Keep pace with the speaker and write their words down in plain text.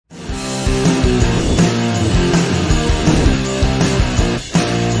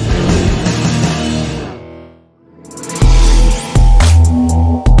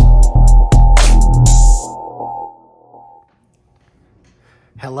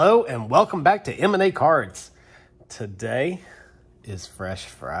Hello and welcome back to M&A Cards. Today is Fresh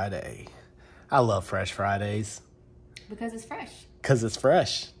Friday. I love Fresh Fridays. Because it's fresh. Because it's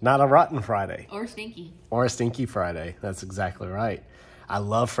fresh, not a rotten Friday. Or stinky. Or a stinky Friday. That's exactly right. I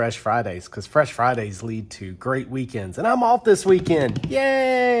love Fresh Fridays because Fresh Fridays lead to great weekends. And I'm off this weekend.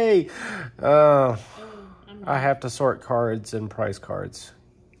 Yay! I have to sort cards and price cards.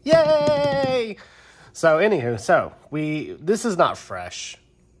 Yay! So anywho, this is not fresh.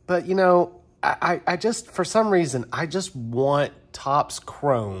 But you know, I just, for some reason, I just want Topps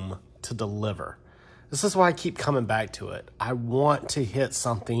Chrome to deliver. This is why I keep coming back to it. I want to hit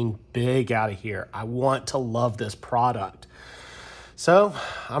something big out of here. I want to love this product. So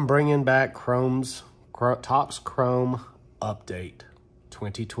I'm bringing back Topps Chrome Update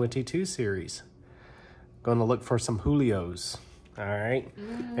 2022 series. Going to look for some Julios. All right.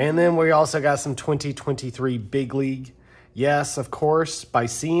 And then we also got some 2023 Big League. Yes, of course, by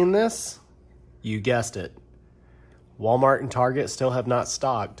seeing this, you guessed it. Walmart and Target still have not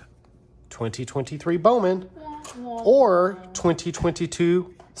stocked 2023 Bowman or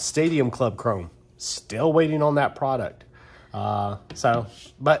 2022 Stadium Club Chrome. Still waiting on that product.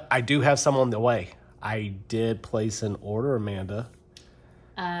 But I do have some on the way. I did place an order, Amanda.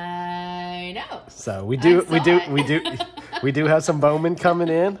 I know. So we do have some Bowman coming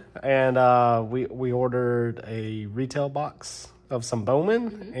in, and we ordered a retail box of some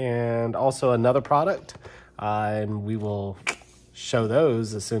Bowman and also another product, and we will show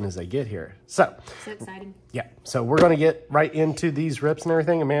those as soon as they get here. So exciting. Yeah. So we're gonna get right into these rips and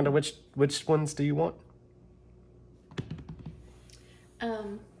everything. Amanda, which ones do you want?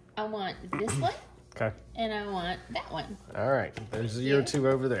 I want this one. Okay. And I want that one. All right. There's your two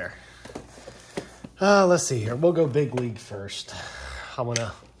over there. Let's see here. We'll go Big League first. I want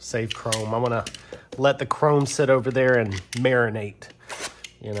to save Chrome. I want to let the Chrome sit over there and marinate.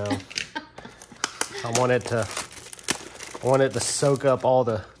 You know, I want it to soak up all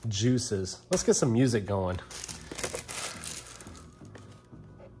the juices. Let's get some music going.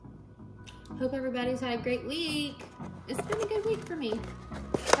 Hope everybody's had a great week. It's been a good week for me.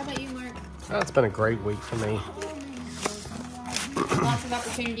 How about you, Mark? Oh, it's been a great week for me. Lots of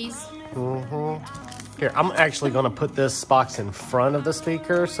opportunities. Here, I'm actually going to put this box in front of the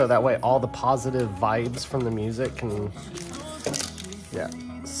speaker so that way all the positive vibes from the music can,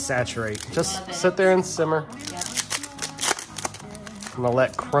 saturate. Just sit there and simmer. Yep. I'm going to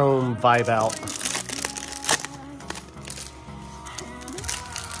let Chrome vibe out.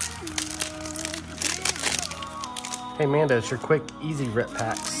 Hey, Amanda, it's your quick, easy rip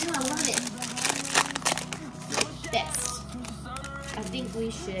packs. Oh, I love it. Best. I think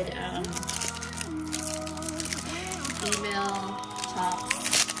we should email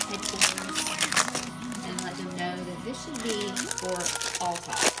Topps headquarters and let them know that this should be for all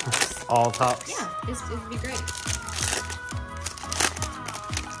Topps. All Topps? Yeah, this would be great.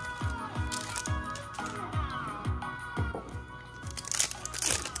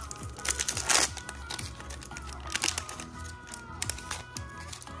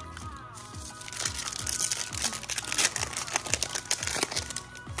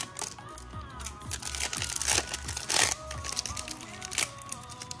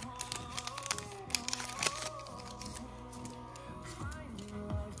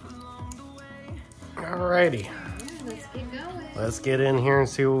 Alrighty. Let's get going. Let's get in here and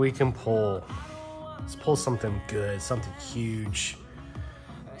see what we can pull. Let's pull something good, something huge.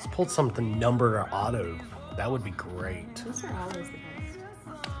 Let's pull something number or auto. That would be great. Those are always the best.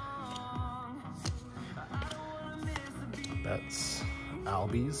 That's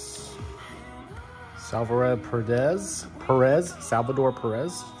Albies. Salvador Perez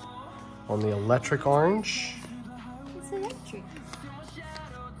on the electric orange. It's electric.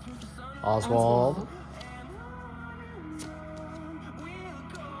 Oswald.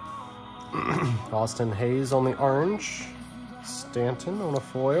 Austin Hayes on the orange. Stanton on a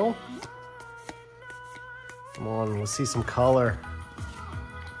foil. Come on, let's see some color.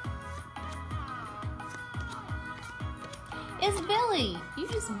 It's Billy. You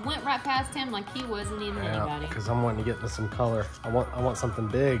just went right past him like he wasn't even anybody. Because I'm wanting to get into some color. I want something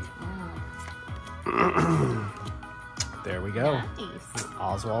big. There we go. Nice.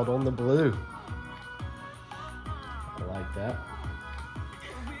 Oswald on the blue. I like that.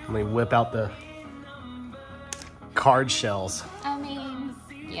 Let me whip out the card shells. I mean,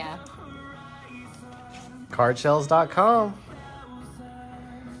 yeah. Cardshells.com.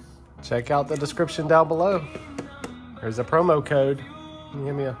 Check out the description down below. There's a promo code.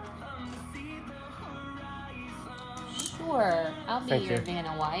 Give me a... Sure. I'll be Thank your you. Vanna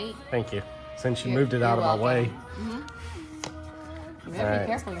White. Thank you. Since you moved it out of my way. You better be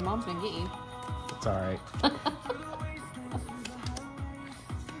careful. Your mom's gonna get you. It's all right.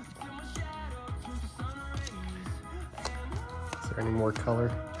 Is there any more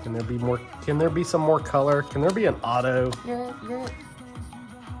color? Can there be more? Can there be some more color? Can there be an auto?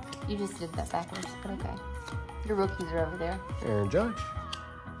 You just did that backwards, but okay. Your rookies are over there. Aaron Judge.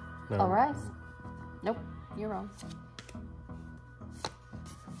 No. All right. Nope, you're wrong.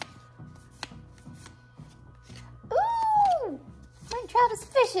 Ooh! Mike Trout is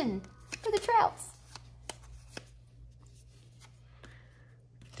fishing for the trouts.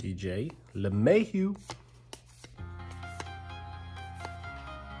 DJ LeMahieu.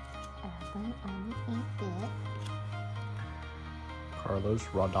 Carlos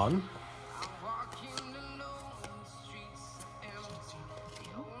Rodon.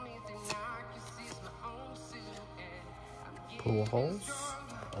 Pujols.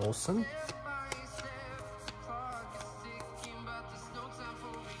 Olsen.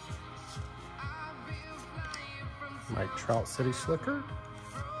 Mike Trout City Slicker.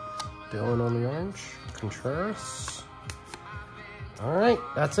 Dylan on the orange. Contreras. All right,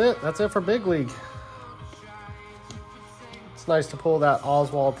 that's it. That's it for Big League. It's nice to pull that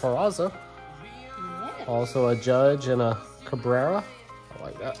Oswald Peraza. Yes. Also a Judge and a Cabrera. I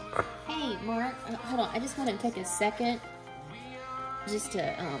like that. Hey, Mark, hold on. I just want to take a second just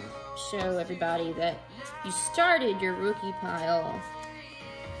to show everybody that you started your rookie pile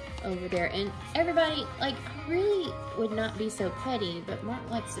over there. And everybody, like, really would not be so petty, but Mark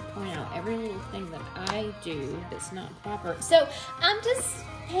likes to point out every little thing that I do that's not proper. So I'm just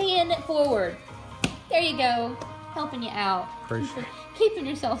paying it forward. There you go. Helping you out. Appreciate it. Keeping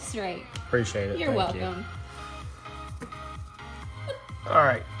yourself straight. Appreciate it. You're Thank welcome. You. All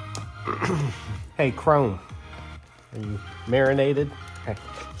right. Hey, Chrome. Are you marinated? Okay.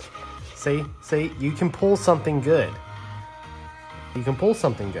 See, you can pull something good. You can pull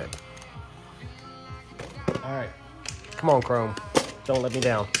something good. All right. Come on, Chrome. Don't let me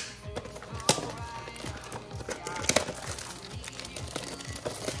down.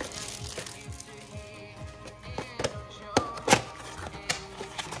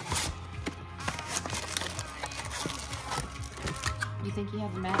 You think you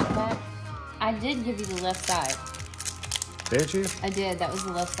have the map back? I did give you the left side. Did you? I did. That was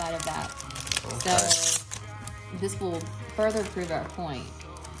the left side of that. Okay. So this will further prove our point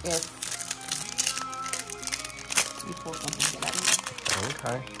if you pull something good out of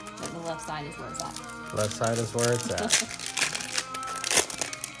here. Okay. But the left side is where it's at. Left side is where it's at.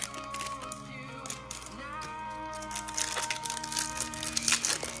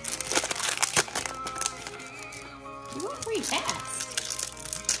 You went pretty fast.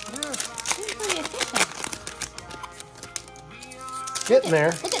 You were pretty efficient. Getting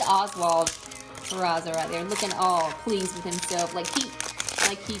there. Look at Oswald Peraza right there, looking all pleased with himself. Like he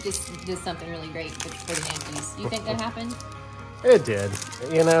just did something really great for the Yankees. You think that happened? It did.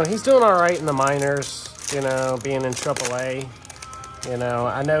 You know, he's doing all right in the minors, you know, being in AAA. You know,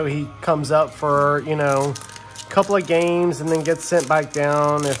 I know he comes up for, you know, a couple of games and then gets sent back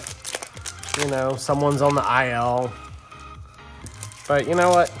down if, you know, someone's on the IL. But you know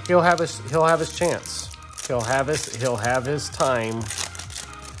what? He'll have his chance. He'll have his time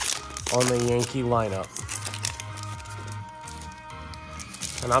on the Yankee lineup.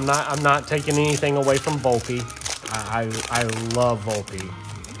 And I'm not taking anything away from Volpe. I love Volpe.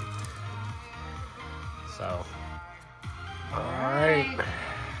 So, all right.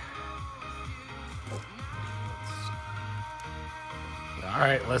 All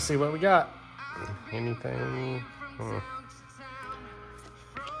right, let's see what we got. Anything?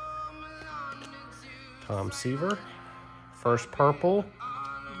 Tom Seaver. First purple.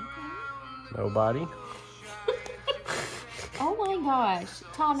 Nobody. Oh my gosh,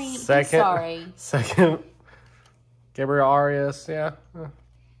 Tommy! Second, I'm sorry. Second, Gabriel Arias, yeah.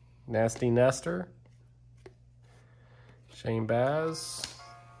 Nasty Nestor. Shane Baz.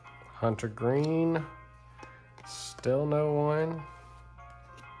 Hunter Green. Still no one.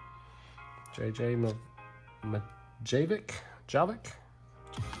 JJ Majevic. Javik.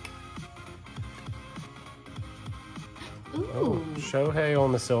 Ooh. Oh, Shohei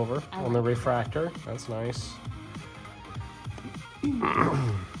on the silver, on the refractor. That's nice. All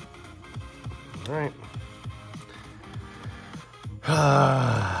right.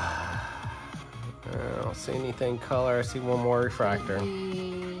 I don't see anything color. I see one more refractor.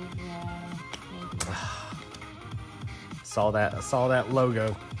 Saw that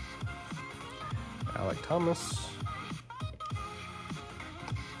logo. Alec Thomas.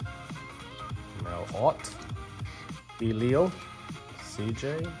 Mel Ott. B. Leo.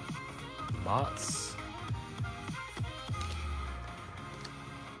 CJ. Bots.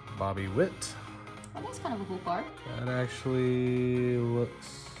 Bobby Witt. Oh, that's kind of a cool card. That actually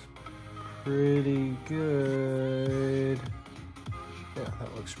looks pretty good. Yeah,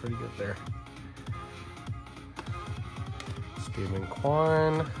 that looks pretty good there. Stephen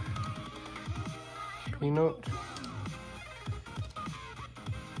Kwan. Peanut.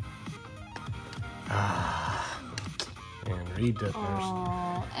 And Reed Ditters.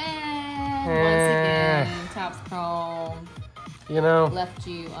 Oh, and once again, Topps Chrome You know, left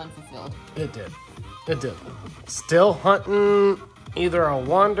you unfulfilled. it did. It did. Still hunting either a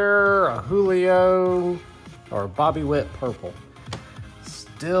Wander, a Julio, or a Bobby Witt purple.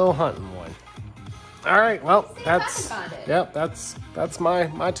 Still hunting one. All right, well, See if that's I can find it. yep, that's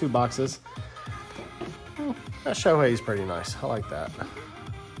my 2 boxes. That Shohei's pretty nice. I like that.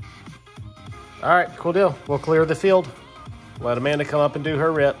 All right, cool deal. We'll clear the field. Let Amanda come up and do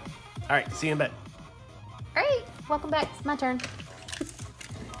her rip. All right, see you in a bit. All right, welcome back. It's my turn.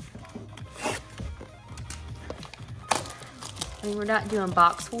 I mean, we're not doing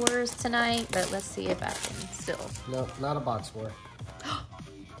box wars tonight, but let's see if I can still. No, not a box war.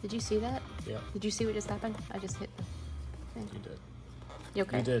 Did you see that? Yeah, Did you see what just happened? I just hit the thing. you did. You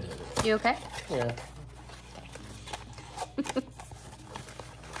okay? You did hit it. You okay? Yeah.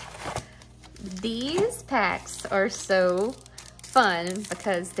 These packs are so fun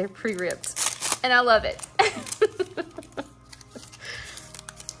because they're pre-ripped, and I love it.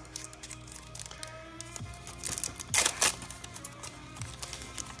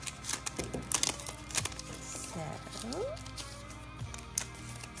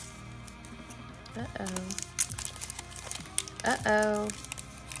 Uh-oh.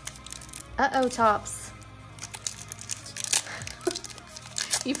 Uh-oh, Topps.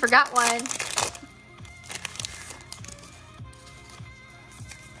 You forgot one.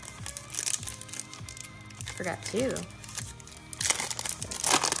 Forgot 2.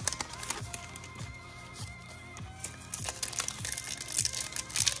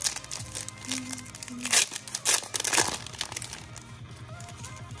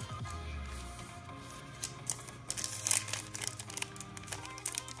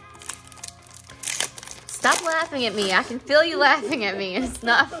 Stop laughing at me. I can feel you laughing at me. It's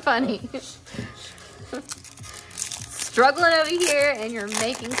not funny. Struggling over here and you're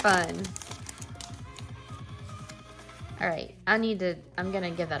making fun. All right, I'm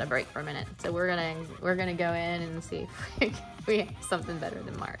gonna give that a break for a minute. So we're gonna go in and see if we have something better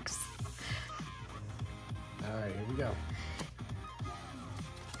than Mark's. All right, here we go.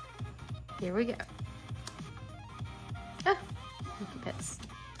 Here we go. Ah, Mickey Pets.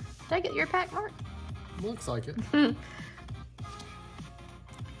 Did I get your pack, Mark? Looks like it. El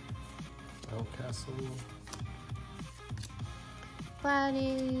Castle.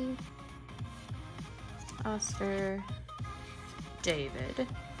 Vladdy. Oscar. David.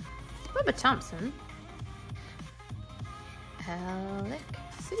 Bubba Thompson. Alec.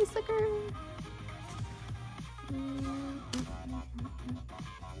 City Slicker.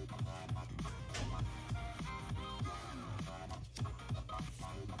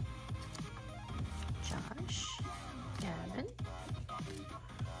 Josh. Gavin.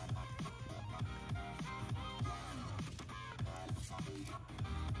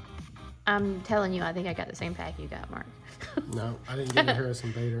 I'm telling you, I think I got the same pack you got, Mark. No, I didn't get a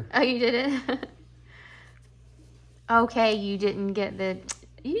Harrison Bader. Oh, you didn't? Okay, you didn't get the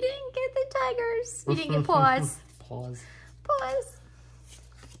Tigers. You didn't get Paws. Pause. Paws.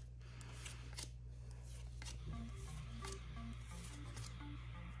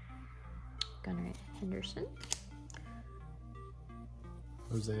 Gunnar Henderson.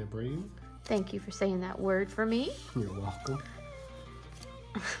 Hosea Brady. Thank you for saying that word for me. You're welcome.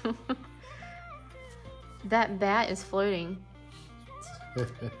 That bat is floating.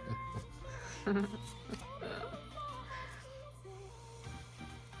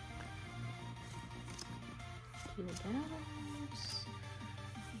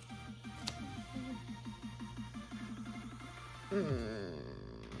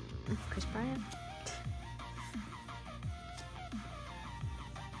 Chris Bryant.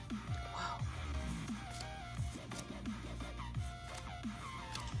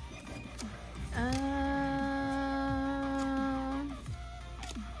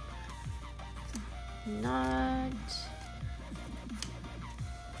 Not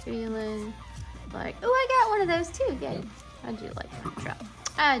feeling like, oh, I got one of those too. Yay. I do like Mike Trout.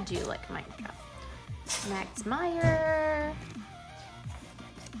 I do like Mike Trout. Max Meyer.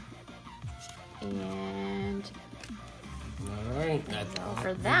 And All right. That's all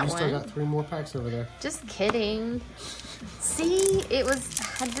for that you one. still got 3 more packs over there. Just kidding. See,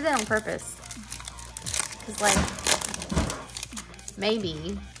 I did that on purpose. Because, like,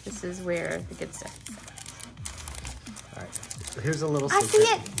 maybe this is where the good stuff is. All right. Here's a little I secret.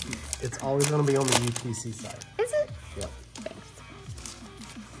 see it. It's always going to be on the UPC side. Is it? Yep. Thanks.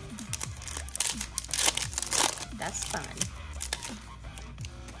 That's fun.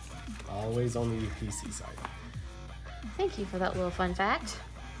 Always on the UPC side. Thank you for that little fun fact.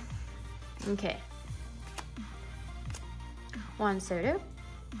 Okay. Juan Soto.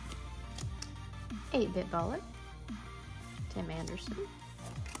 8-Bit Baller. Tim Anderson.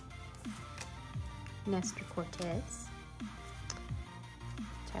 Nestor Cortez.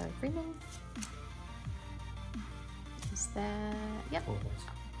 Tyler Freeman. Is that... Yep.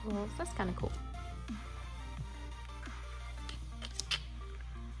 Well, that's kind of cool.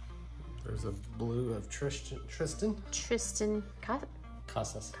 There's a blue of Tristan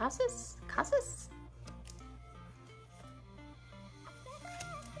Casas. Casas?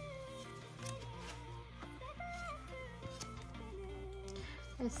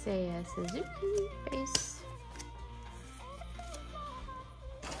 S.A. Suzuki base.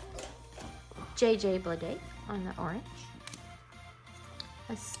 J.J. Bleday on the orange.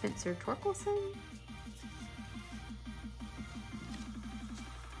 A Spencer Torkelson.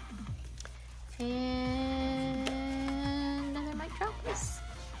 And another Mike Trout.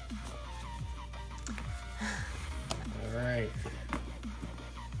 All right.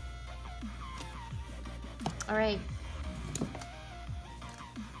 All right.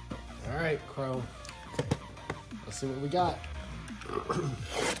 All right, Crow. Let's see what we got.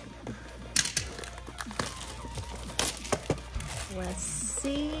 Let's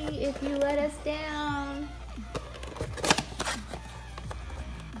see if you let us down.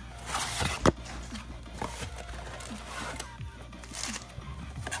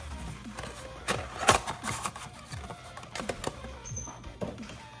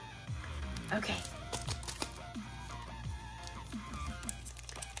 Okay.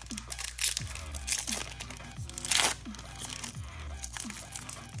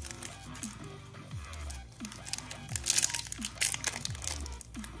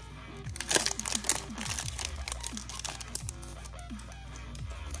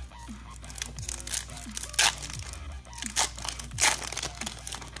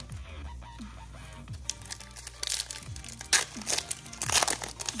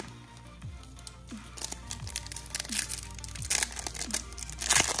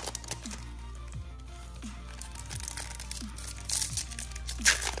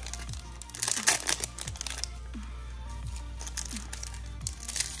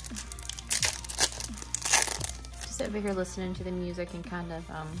 Over here listening to the music and kind of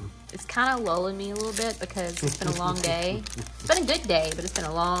it's kind of lulling me a little bit because it's been a long day. It's been a good day, but it's been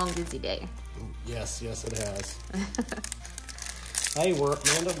a long, busy day. Yes, it has. Hey, we're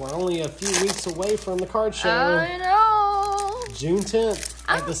only a few weeks away from the card show. I know. June 10th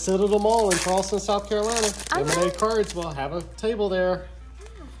at the Citadel Mall in Charleston, South Carolina. Lemonade Cards will have a table there.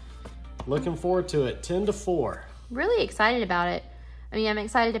 Looking forward to it. 10 to 4. Really excited about it. I mean, I'm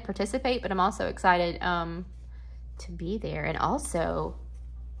excited to participate, but I'm also excited to be there. And also,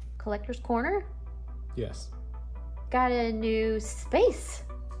 Collector's Corner Yes. got a new space.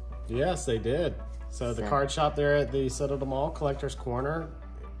 Yes, they did. So the card shop there at the Citadel Mall, Collector's Corner,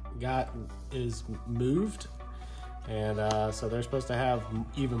 is moved. And so they're supposed to have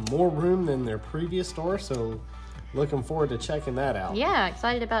even more room than their previous store. So looking forward to checking that out. Yeah,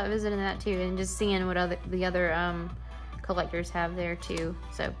 excited about visiting that too, and just seeing what the other collectors have there too.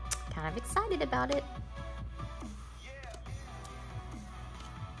 So kind of excited about it.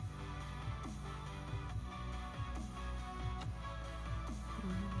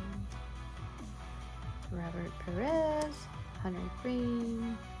 Robert Perez, Hunter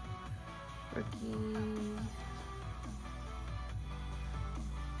Green, rookie.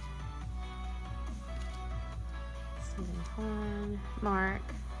 Stephen Kwan, Mark.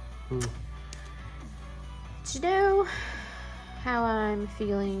 Do you know how I'm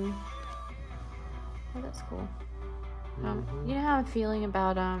feeling? Oh, that's cool. You know how I'm feeling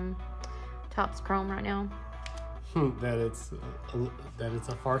about Topps Chrome right now? That it's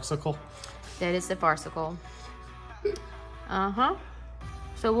a farcical. That is a farcical.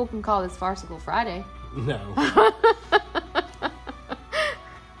 So we can call this Farcical Friday. No.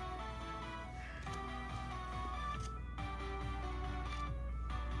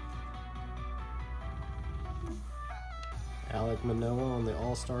 Alek Manoah on the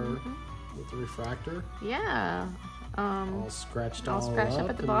All-Star with the refractor. Yeah. All scratched all scratched up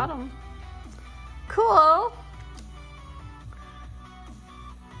at the and bottom. Cool.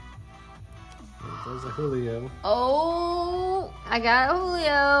 There's a Julio. Oh, I got a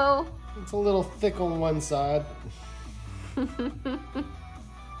Julio. It's a little thick on one side.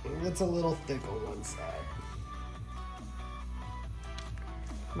 It's a little thick on one side.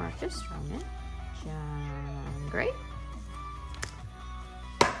 Marcus Stroman, John Gray,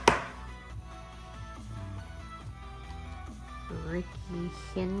 Ricky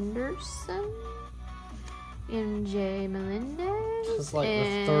Henderson, MJ Melendez, It's like the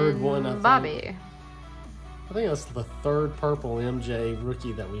and third one, I think. Bobby. I think that's the third purple MJ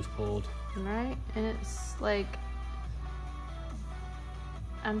rookie that we've pulled. Right? And it's like,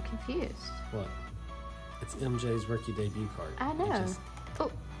 I'm confused. What? It's MJ's rookie debut card. I know.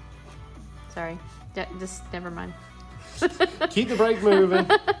 Oh, sorry. Just never mind. Keep the brake moving.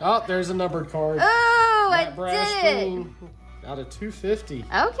 Oh, there's a numbered card. Oh, Matt I did it. Out of 250.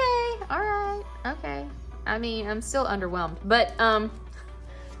 Okay, all right, okay. I mean, I'm still underwhelmed, but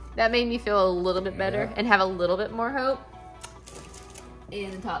that made me feel a little bit better and have a little bit more hope.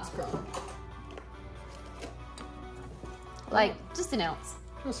 And the top's chrome. Like, just an ounce.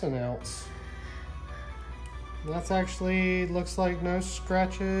 Just an ounce. That's actually looks like no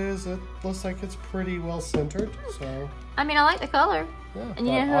scratches. It looks like it's pretty well centered. So. I mean, I like the color. Yeah. And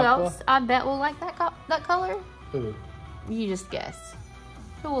you know who else I bet will like that color? Who? You just guess.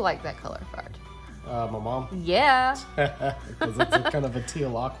 Who will like that color card? My mom. Yeah. Because it's a kind of a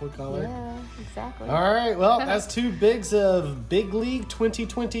teal aqua color. Yeah, exactly. All right, well, that's 2 bigs of Big League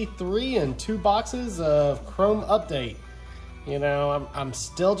 2023 and 2 boxes of Chrome Update. You know, I'm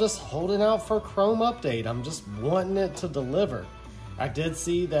still just holding out for Chrome Update. I'm just wanting it to deliver. I did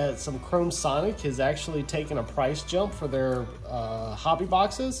see that some Chrome Sonic has actually taken a price jump for their hobby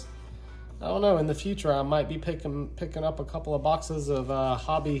boxes. I don't know, in the future I might be picking up a couple of boxes of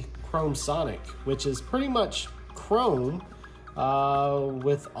hobby Chrome Sonic, which is pretty much Chrome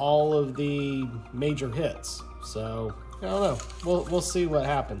with all of the major hits. So, I don't know. We'll see what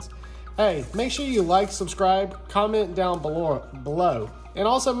happens. Hey, make sure you like, subscribe, comment down below. And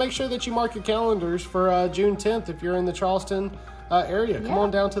also make sure that you mark your calendars for June 10th if you're in the Charleston area. Come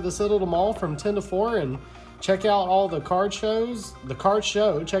on down to the Citadel Mall from 10 to 4 and check out all the card shows,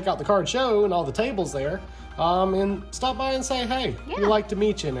 check out the card show and all the tables there. And stop by and say, hey, we'd like to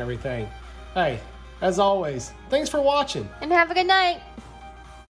meet you and everything. Hey, as always, thanks for watching. And have a good night.